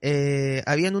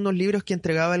 habían unos libros que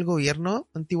entregaba el gobierno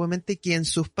antiguamente que en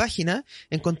sus páginas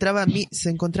se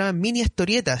encontraban mini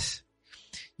historietas.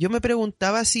 Yo me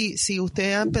preguntaba si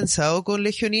ustedes han pensado con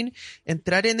Legionin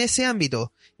entrar en ese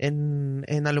ámbito, en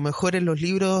a lo mejor en los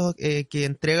libros que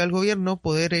entrega el gobierno,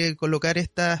 poder colocar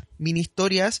estas mini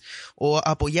historias o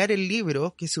apoyar el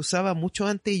libro que se usaba mucho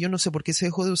antes y yo no sé por qué se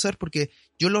dejó de usar, porque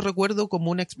yo lo recuerdo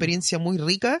como una experiencia muy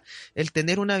rica el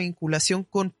tener una vinculación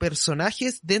con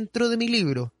personajes dentro de mi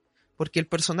libro, porque el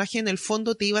personaje en el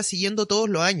fondo te iba siguiendo todos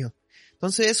los años.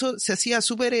 Entonces eso se hacía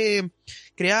súper,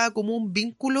 creaba como un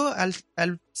vínculo al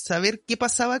saber qué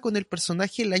pasaba con el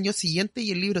personaje el año siguiente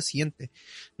y el libro siguiente.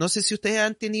 No sé si ustedes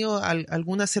han tenido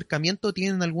algún acercamiento o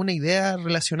tienen alguna idea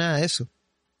relacionada a eso.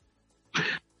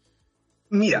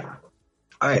 Mira,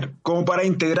 a ver, como para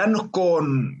integrarnos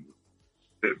bueno,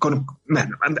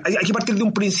 hay que partir de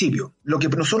un principio. Lo que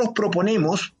nosotros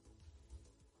proponemos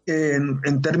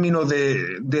en términos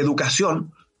de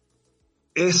educación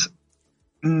es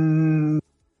un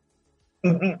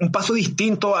paso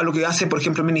distinto a lo que hace, por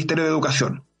ejemplo, el Ministerio de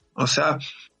Educación. O sea,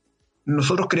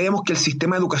 nosotros creemos que el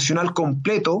sistema educacional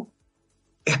completo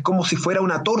es como si fuera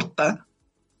una torta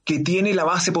que tiene la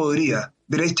base podrida,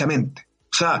 derechamente.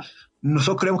 O sea,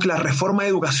 nosotros creemos que las reformas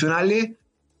educacionales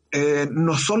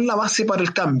no son la base para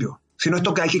el cambio, sino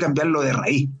esto que hay que cambiarlo de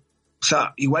raíz. O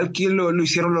sea, igual que lo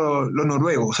hicieron los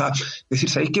noruegos. O sea,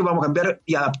 decir, ¿sabéis qué? Vamos a cambiar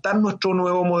y adaptar nuestro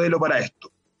nuevo modelo para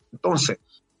esto. Entonces,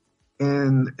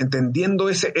 entendiendo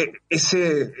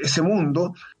ese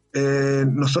mundo,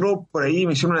 nosotros por ahí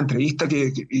me hicieron una entrevista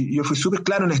y yo fui súper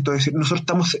claro en esto, es decir,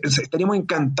 nosotros estaríamos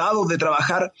encantados de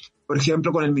trabajar, por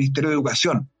ejemplo, con el Ministerio de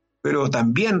Educación, pero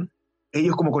también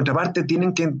ellos como contraparte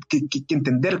tienen que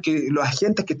entender que los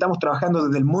agentes que estamos trabajando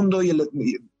desde el mundo y el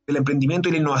emprendimiento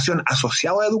y la innovación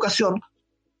asociado a educación,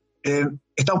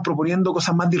 estamos proponiendo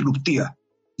cosas más disruptivas,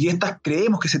 y estas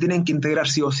creemos que se tienen que integrar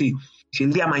sí o sí. Si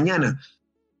el día de mañana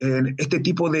este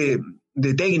tipo de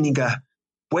técnicas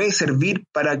puede servir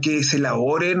para que se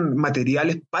elaboren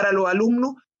materiales para los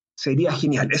alumnos, sería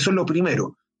genial. Eso es lo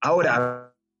primero.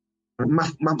 Ahora,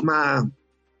 más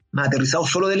aterrizado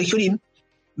solo de Legionin,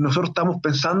 nosotros estamos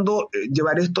pensando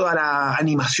llevar esto a la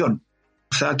animación.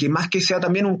 O sea, que más que sea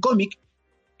también un cómic,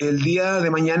 el día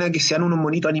de mañana que sean unos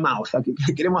monitos animados. O sea, que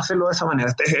queremos hacerlo de esa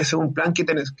manera. Ese es un plan que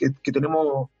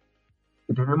tenemos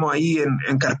ahí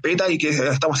en carpeta y que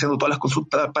estamos haciendo todas las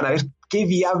consultas para ver qué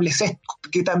viable es esto,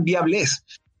 qué tan viable es.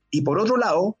 Y por otro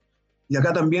lado, y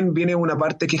acá también viene una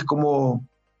parte que es como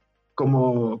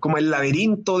el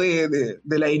laberinto de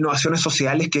las innovaciones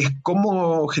sociales, que es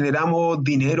cómo generamos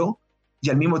dinero y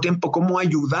al mismo tiempo cómo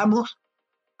ayudamos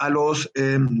a los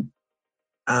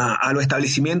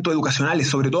establecimientos educacionales,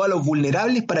 sobre todo a los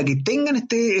vulnerables, para que tengan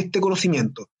este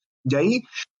conocimiento. Y ahí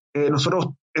nosotros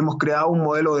hemos creado un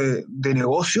modelo de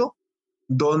negocio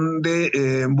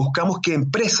donde buscamos que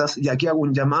empresas, y aquí hago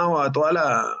un llamado a todas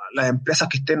las empresas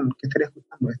que estén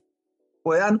escuchando esto,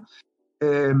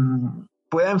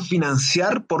 puedan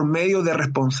financiar por medio de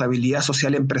responsabilidad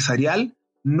social empresarial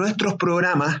nuestros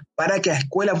programas para que a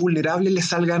escuelas vulnerables les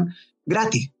salgan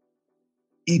gratis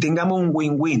y tengamos un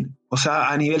win-win, o sea,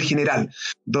 a nivel general,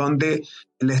 donde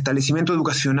el establecimiento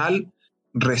educacional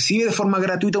recibe de forma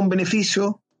gratuita un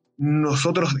beneficio,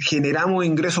 nosotros generamos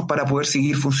ingresos para poder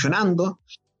seguir funcionando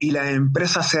y la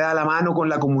empresa se da la mano con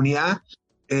la comunidad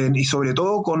y sobre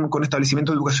todo con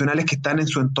establecimientos educacionales que están en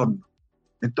su entorno.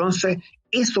 Entonces,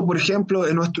 eso, por ejemplo,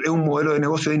 es un modelo de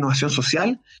negocio de innovación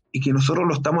social y que nosotros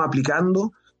lo estamos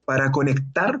aplicando para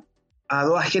conectar a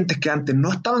dos agentes que antes no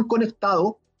estaban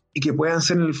conectados y que puedan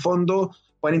ser en el fondo,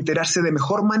 puedan integrarse de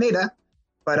mejor manera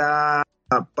para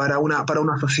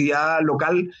una sociedad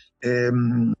local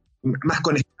más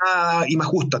conectada y más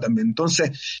justa también.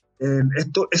 Entonces,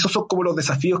 esos son como los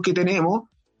desafíos que tenemos,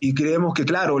 y creemos que,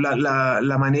 claro,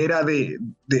 la manera de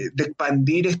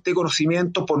expandir este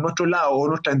conocimiento por nuestro lado, o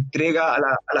nuestra entrega a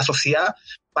la sociedad,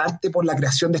 parte por la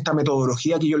creación de esta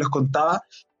metodología que yo les contaba,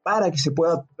 para que se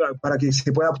pueda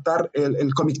adoptar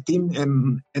el Comic Team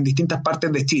en distintas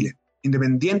partes de Chile,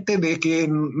 independiente de que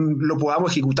lo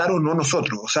podamos ejecutar o no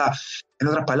nosotros. O sea, en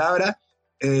otras palabras,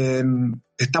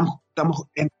 estamos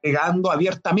entregando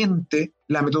abiertamente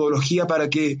la metodología para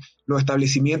que los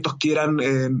establecimientos quieran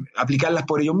aplicarlas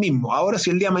por ellos mismos. Ahora, si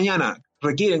el día de mañana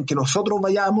requieren que nosotros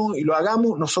vayamos y lo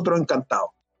hagamos, nosotros encantados.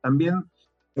 También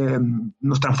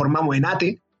nos transformamos en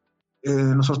ATE.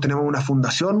 Nosotros tenemos una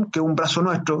fundación que es un brazo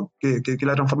nuestro, que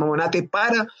la transformamos en ATE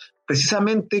para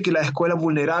precisamente que las escuelas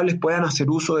vulnerables puedan hacer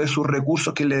uso de sus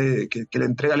recursos que le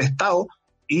entrega el Estado,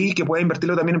 y que puedan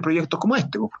invertirlo también en proyectos como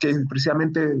este, que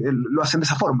precisamente lo hacen de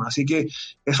esa forma. Así que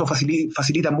eso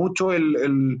facilita mucho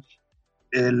el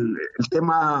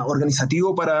tema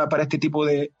organizativo para este tipo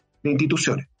de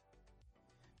instituciones.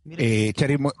 Mira,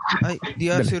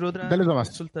 iba a hacer otra dale, Tomás.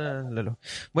 consulta, Lalo.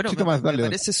 Bueno, Sí, me Tomás, dale.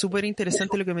 parece súper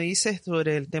interesante lo que me dices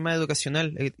sobre el tema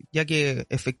educacional, ya que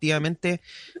efectivamente,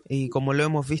 y como lo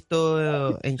hemos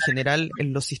visto en general,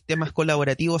 en los sistemas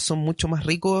colaborativos son mucho más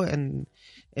ricos en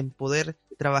poder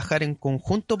trabajar en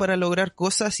conjunto para lograr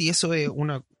cosas, y eso es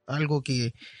algo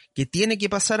que tiene que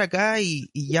pasar acá,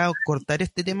 y ya cortar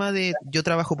este tema de yo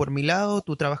trabajo por mi lado,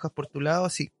 tú trabajas por tu lado.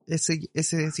 Así,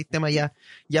 ese sistema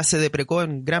ya se deprecó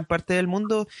en gran parte del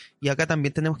mundo, y acá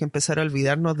también tenemos que empezar a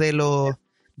olvidarnos de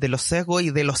los sesgos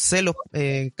y de los celos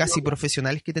casi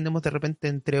profesionales que tenemos de repente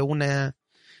entre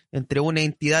una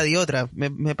entidad y otra.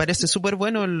 Me parece súper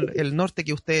bueno el norte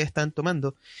que ustedes están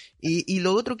tomando. Y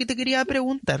lo otro que te quería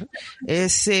preguntar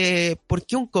es ¿por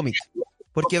qué un cómic?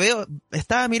 Porque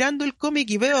estaba mirando el cómic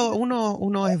y veo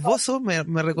unos esbozos,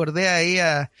 me recordé ahí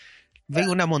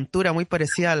veo una montura muy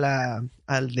parecida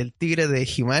al del tigre de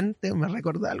He-Man, me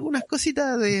recordó algunas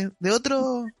cositas de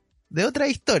otra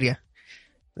historia.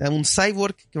 Un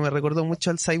cyborg que me recordó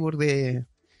mucho al cyborg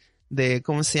de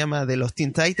 ¿cómo se llama? De los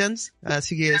Teen Titans.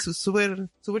 Así que es súper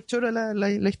chora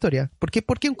la historia. ¿Por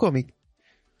qué un cómic?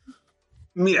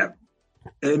 Mira,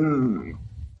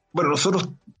 bueno, nosotros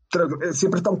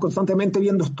siempre estamos constantemente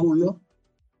viendo estudios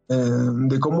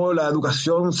de cómo la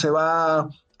educación se va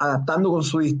adaptando con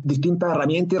sus distintas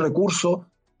herramientas y recursos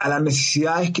a las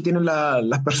necesidades que tienen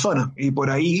las personas. Y por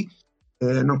ahí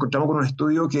nos encontramos con un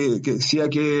estudio que decía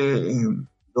que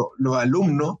los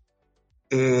alumnos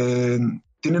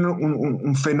tienen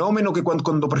un fenómeno que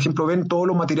cuando, por ejemplo, ven todos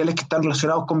los materiales que están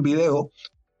relacionados con video,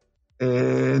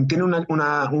 tienen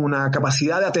una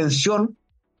capacidad de atención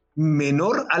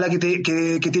menor a la que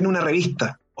tiene una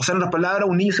revista. O sea, en otras palabras,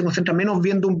 un niño se concentra menos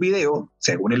viendo un video,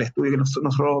 según el estudio que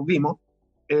nosotros vimos,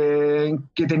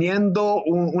 que teniendo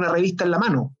una revista en la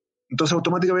mano. Entonces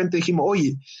automáticamente dijimos,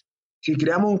 oye, si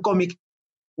creamos un cómic,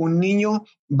 un niño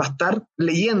va a estar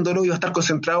leyéndolo y va a estar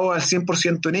concentrado al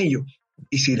 100% en ello.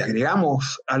 Y si le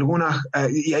agregamos algunas,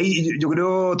 y ahí yo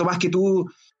creo, Tomás, que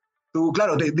tú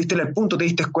claro, te diste el punto, te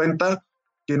diste cuenta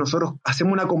que nosotros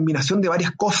hacemos una combinación de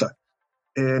varias cosas.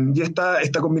 Y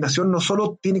esta combinación no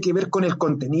solo tiene que ver con el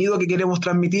contenido que queremos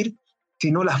transmitir,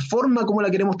 sino la forma como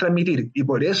la queremos transmitir. Y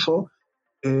por eso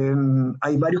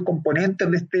hay varios componentes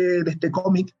de este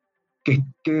cómic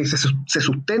que se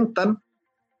sustentan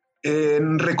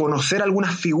en reconocer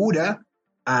algunas figuras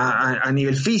a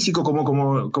nivel físico,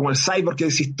 como el cyborg que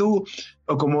decís tú,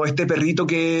 o como este perrito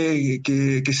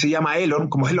que se llama Elon,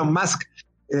 como Elon Musk,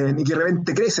 y que de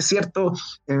repente crece, ¿cierto?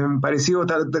 Parecido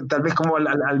tal vez como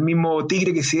al mismo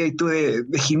tigre que decías tú de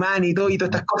He-Man y todas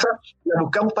estas cosas, las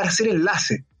buscamos para hacer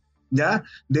enlace, ¿ya?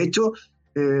 De hecho,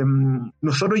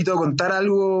 nosotros, y te voy a contar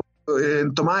algo,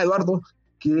 Tomás, Eduardo,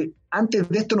 que antes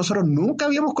de esto nosotros nunca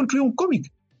habíamos construido un cómic.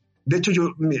 De hecho,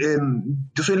 yo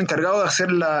soy el encargado de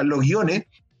hacer los guiones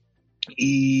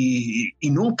y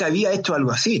nunca había hecho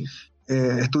algo así.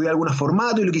 Estudié algunos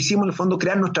formatos y lo que hicimos en el fondo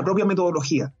crear nuestra propia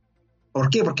metodología. ¿Por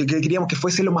qué? Porque queríamos que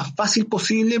fuese lo más fácil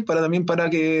posible para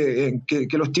que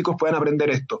los chicos puedan aprender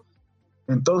esto.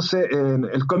 Entonces,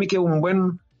 el cómic es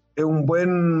un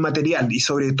buen material, y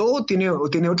sobre todo tiene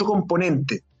otro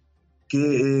componente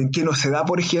que no se da,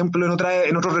 por ejemplo,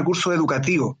 en otros recursos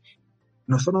educativos.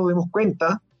 Nosotros nos dimos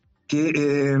cuenta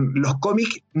que los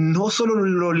cómics no solo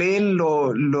lo leen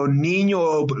los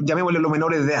niños, llamémosle los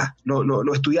menores de edad,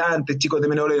 los estudiantes, chicos de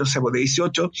menores, no sé, de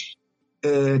 18,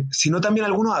 sino también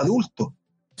algunos adultos.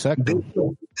 Exacto. De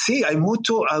hecho, sí, hay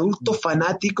mucho adulto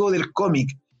fanático del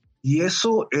cómic y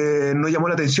eso nos llamó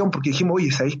la atención porque dijimos,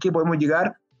 oye, ¿sabéis que podemos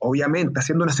llegar? Obviamente,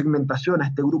 haciendo una segmentación a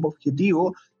este grupo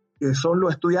objetivo, que son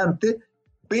los estudiantes,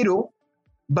 pero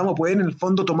vamos a poder en el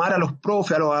fondo tomar a los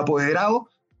profes, a los apoderados,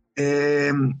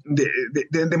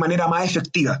 de manera más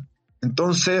efectiva.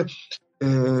 Entonces,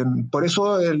 por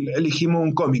eso elegimos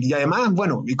un cómic. Y además,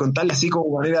 bueno, y contarle así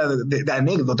como manera de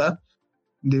anécdota,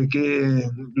 de que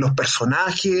los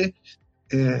personajes,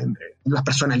 las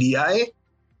personalidades,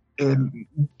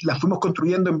 las fuimos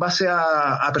construyendo en base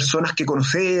a personas que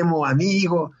conocemos,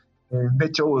 amigos. De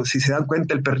hecho, si se dan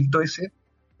cuenta, el perrito ese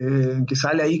que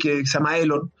sale ahí, que se llama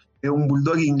Elon, es un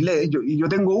bulldog inglés, y yo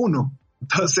tengo uno.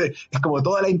 Entonces, es como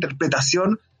toda la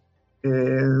interpretación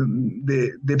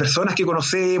de personas que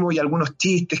conocemos y algunos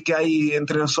chistes que hay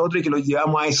entre nosotros y que los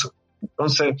llevamos a eso.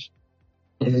 Entonces,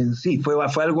 sí, fue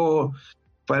algo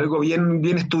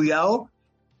bien estudiado.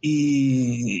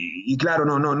 Y claro,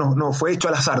 no fue hecho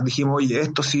al azar. Dijimos, oye,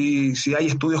 esto si hay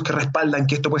estudios que respaldan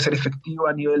que esto puede ser efectivo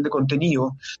a nivel de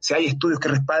contenido, si hay estudios que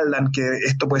respaldan que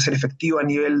esto puede ser efectivo a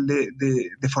nivel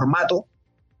de formato,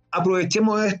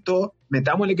 aprovechemos esto,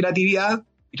 metámosle creatividad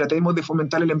y tratemos de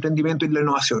fomentar el emprendimiento y la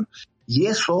innovación. Y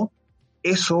eso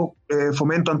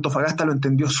Fomento Antofagasta lo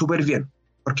entendió súper bien,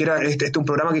 porque era un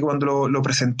programa que cuando lo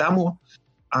presentamos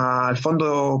al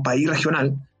Fondo País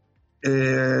Regional,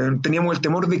 teníamos el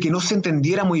temor de que no se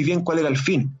entendiera muy bien cuál era el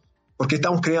fin, porque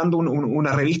estamos creando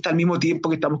una revista al mismo tiempo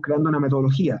que estamos creando una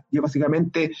metodología, y es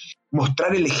básicamente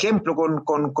mostrar el ejemplo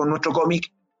con nuestro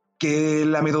cómic que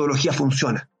la metodología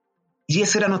funciona. Y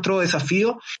ese era nuestro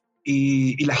desafío,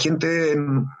 y la gente,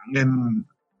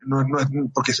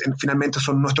 porque finalmente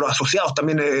son nuestros asociados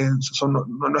también, son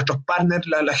nuestros partners,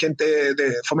 la gente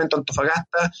de Fomento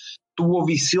Antofagasta, tuvo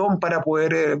visión para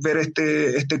poder ver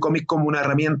este cómic como una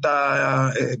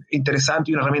herramienta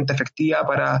interesante y una herramienta efectiva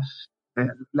para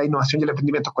la innovación y el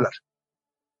emprendimiento escolar.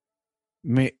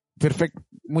 Perfecto.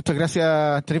 Muchas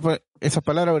gracias, Charly, por esas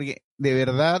palabras, porque de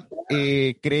verdad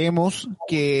creemos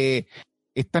que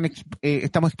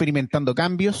estamos experimentando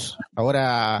cambios.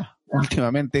 Ahora,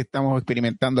 últimamente estamos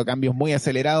experimentando cambios muy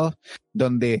acelerados,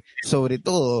 donde sobre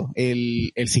todo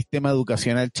el sistema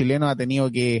educacional chileno ha tenido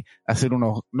que hacer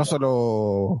no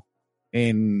solo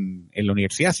en la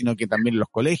universidad, sino que también en los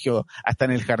colegios, hasta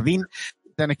en el jardín,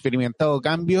 se han experimentado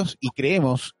cambios, y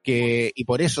creemos que, y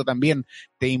por eso también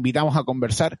te invitamos a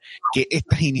conversar, que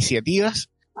estas iniciativas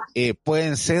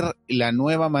pueden ser la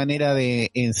nueva manera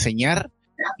de enseñar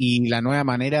y la nueva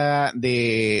manera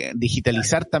de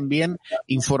digitalizar también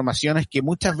informaciones que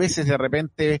muchas veces de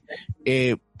repente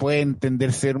pueden tender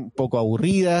a ser un poco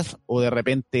aburridas, o de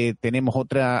repente tenemos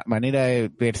otra manera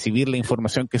de percibir la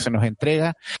información que se nos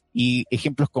entrega, y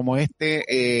ejemplos como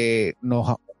este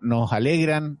nos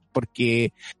alegran,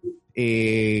 porque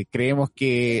creemos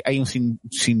que hay un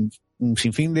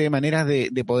sinfín de maneras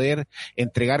de poder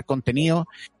entregar contenido,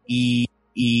 y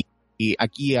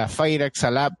aquí a Firex, a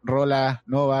Lab, Rola,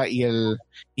 Nova y el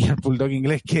bulldog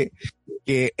inglés que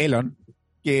Elon,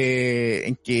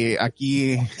 que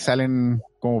aquí salen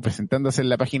como presentándose en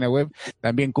la página web,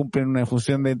 también cumplen una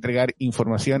función de entregar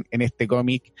información en este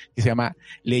cómic que se llama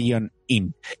Legion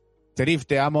In. Cherif,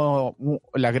 te damos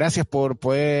las gracias por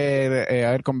poder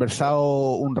haber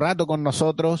conversado un rato con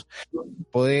nosotros,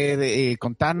 poder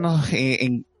contarnos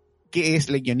en qué es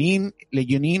Legion In,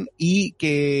 y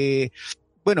que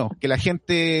la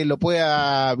gente lo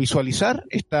pueda visualizar.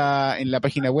 Está en la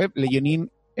página web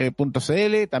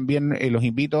legionin.cl. También los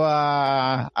invito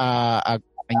a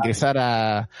ingresar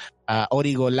a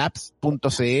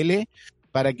origolabs.cl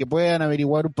para que puedan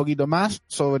averiguar un poquito más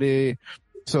sobre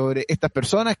estas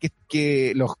personas,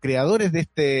 que los creadores de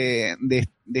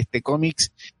este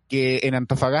cómics, que en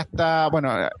Antofagasta,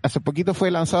 hace poquito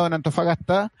fue lanzado en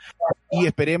Antofagasta, y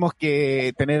esperemos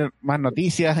que tener más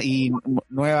noticias y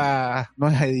nuevas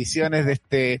ediciones de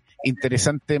este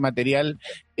interesante material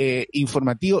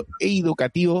informativo e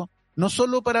educativo, no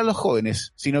solo para los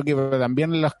jóvenes, sino que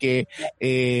también los que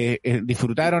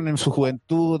disfrutaron en su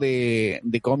juventud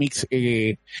de cómics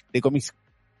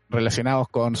relacionados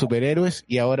con superhéroes,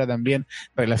 y ahora también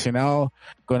relacionados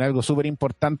con algo súper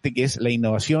importante, que es la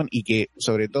innovación, y que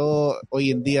sobre todo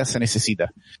hoy en día se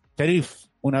necesita. Cherif,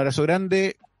 un abrazo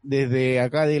grande desde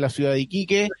acá de la ciudad de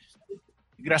Iquique.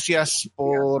 Gracias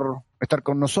por estar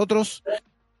con nosotros,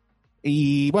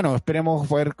 y esperemos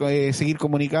poder seguir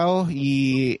comunicados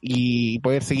y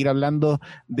poder seguir hablando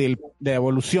de la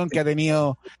evolución que ha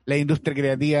tenido la industria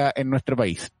creativa en nuestro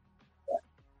país.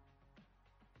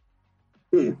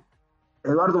 Sí,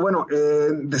 Eduardo,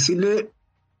 decirle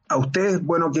a ustedes,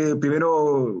 que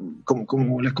primero,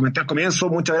 como les comenté al comienzo,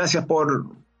 muchas gracias por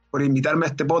por invitarme a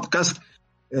este podcast.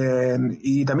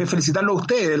 Y también felicitarlo a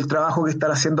ustedes, el trabajo que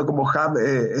están haciendo como Hub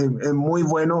es muy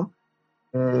bueno.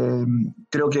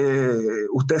 Creo que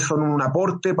ustedes son un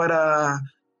aporte para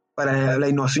la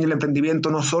innovación y el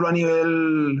emprendimiento, no solo a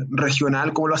nivel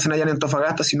regional, como lo hacen allá en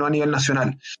Antofagasta, sino a nivel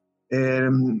nacional.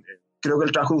 Creo que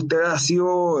el trabajo de ustedes ha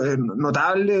sido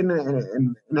notable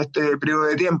en este periodo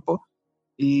de tiempo,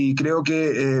 y creo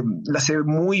que le hace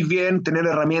muy bien tener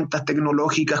herramientas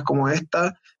tecnológicas como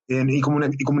esta y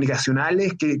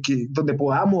comunicacionales donde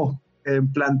podamos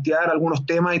plantear algunos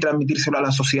temas y transmitírselo a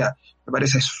la sociedad. Me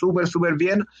parece súper, súper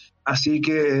bien, así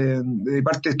que de mi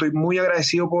parte estoy muy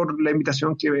agradecido por la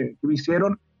invitación que me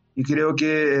hicieron, y creo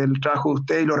que el trabajo de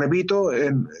usted, y lo repito,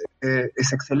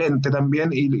 es excelente también,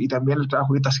 y también el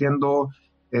trabajo que está haciendo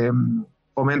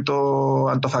Fomento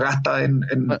Antofagasta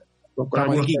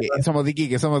somos de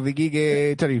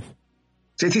Iquique, Sharif.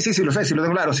 Sí, lo sé, sí lo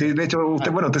tengo claro. Sí, de hecho,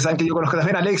 ustedes saben que yo conozco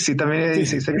también a Alexis, también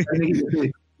sí,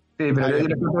 pero yo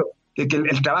creo que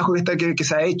el trabajo que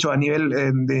se ha hecho a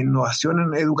nivel de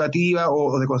innovación educativa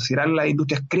o de considerar las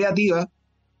industrias creativas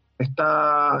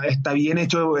está bien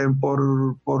hecho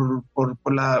por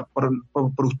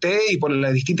usted y por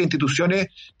las distintas instituciones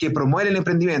que promueven el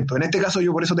emprendimiento. En este caso,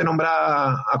 yo por eso te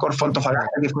nombraba a Corfo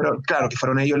Antofagasta, que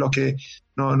fueron ellos los que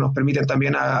nos permiten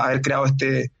también haber creado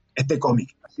este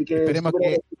cómic. Así que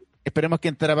esperemos que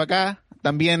en Tarapacá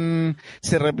también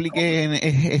se replique en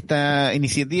esta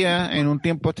iniciativa en un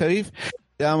tiempo, Sharif.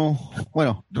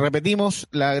 Repetimos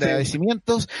los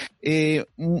agradecimientos.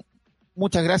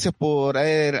 Muchas gracias por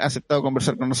haber aceptado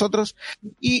conversar con nosotros.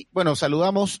 Y bueno,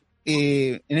 saludamos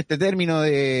en este término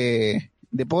de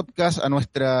podcast a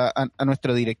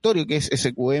nuestro directorio, que es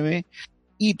SQM,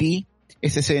 ITI,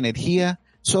 SC Energía,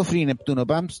 Sofri, Neptuno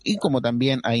Pumps, y como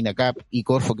también a INACAP y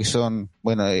Corfo, que son,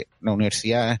 de la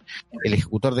universidad, el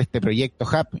ejecutor de este proyecto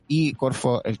Hub, y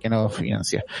Corfo el que nos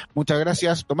financia. Muchas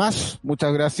gracias, Tomás.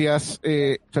 Muchas gracias,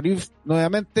 Sharif,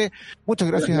 nuevamente. Muchas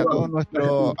gracias a todos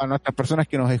a nuestras personas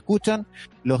que nos escuchan.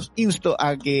 Los insto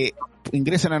a que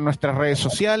ingresen a nuestras redes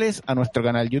sociales, a nuestro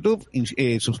canal YouTube,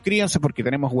 suscríbanse porque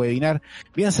tenemos webinar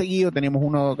bien seguido, tenemos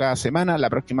uno cada semana. La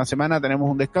próxima semana tenemos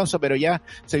un descanso, pero ya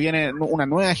se viene una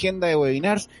nueva agenda de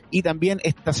webinars, y también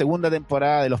esta segunda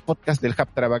temporada de los podcasts del Hub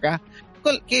Tarapacá,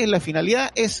 que la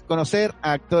finalidad es conocer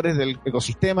a actores del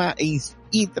ecosistema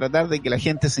y tratar de que la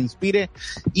gente se inspire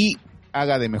y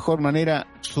haga de mejor manera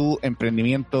su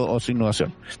emprendimiento o su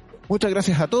innovación. Muchas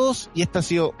gracias a todos, y este ha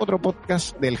sido otro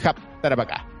podcast del Hub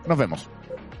Tarapacá. Nos vemos.